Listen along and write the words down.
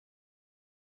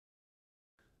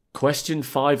Question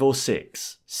 5 or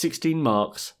 6, 16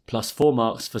 marks plus 4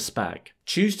 marks for SPaG.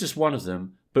 Choose just one of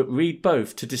them, but read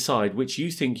both to decide which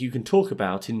you think you can talk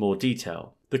about in more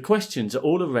detail. The questions are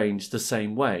all arranged the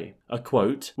same way. A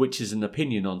quote, which is an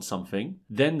opinion on something,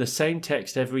 then the same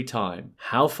text every time.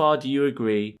 How far do you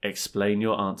agree? Explain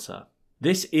your answer.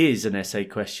 This is an essay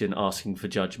question asking for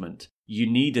judgment. You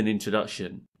need an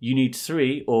introduction. You need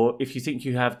 3, or if you think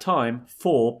you have time,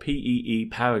 4 PEE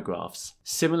paragraphs,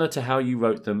 similar to how you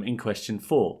wrote them in question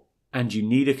 4. And you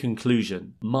need a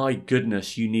conclusion. My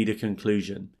goodness, you need a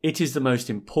conclusion. It is the most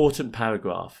important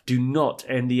paragraph. Do not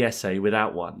end the essay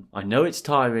without one. I know it's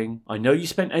tiring. I know you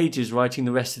spent ages writing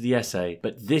the rest of the essay,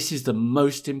 but this is the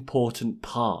most important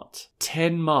part.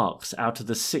 10 marks out of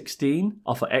the 16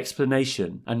 are for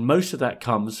explanation, and most of that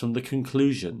comes from the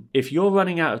conclusion. If you're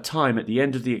running out of time at the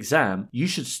end of the exam, you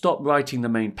should stop writing the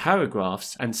main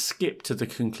paragraphs and skip to the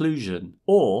conclusion.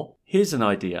 Or, here's an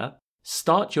idea.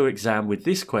 Start your exam with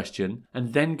this question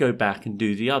and then go back and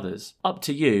do the others. Up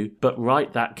to you, but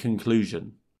write that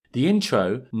conclusion. The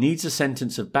intro needs a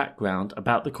sentence of background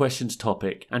about the question's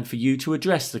topic and for you to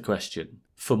address the question.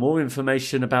 For more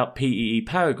information about PEE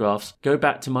paragraphs, go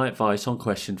back to my advice on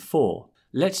question 4.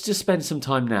 Let's just spend some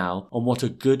time now on what a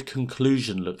good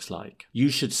conclusion looks like. You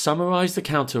should summarize the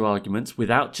counter-arguments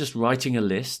without just writing a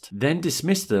list, then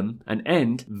dismiss them and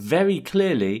end very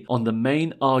clearly on the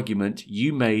main argument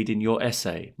you made in your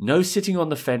essay. No sitting on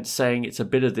the fence saying it's a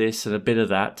bit of this and a bit of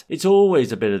that. It's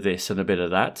always a bit of this and a bit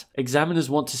of that. Examiners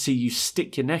want to see you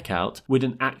stick your neck out with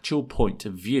an actual point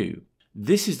of view.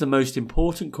 This is the most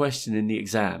important question in the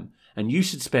exam, and you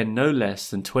should spend no less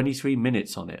than 23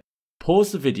 minutes on it.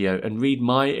 Pause the video and read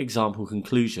my example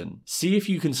conclusion. See if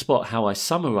you can spot how I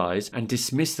summarize and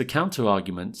dismiss the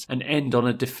counter-arguments and end on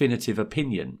a definitive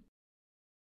opinion.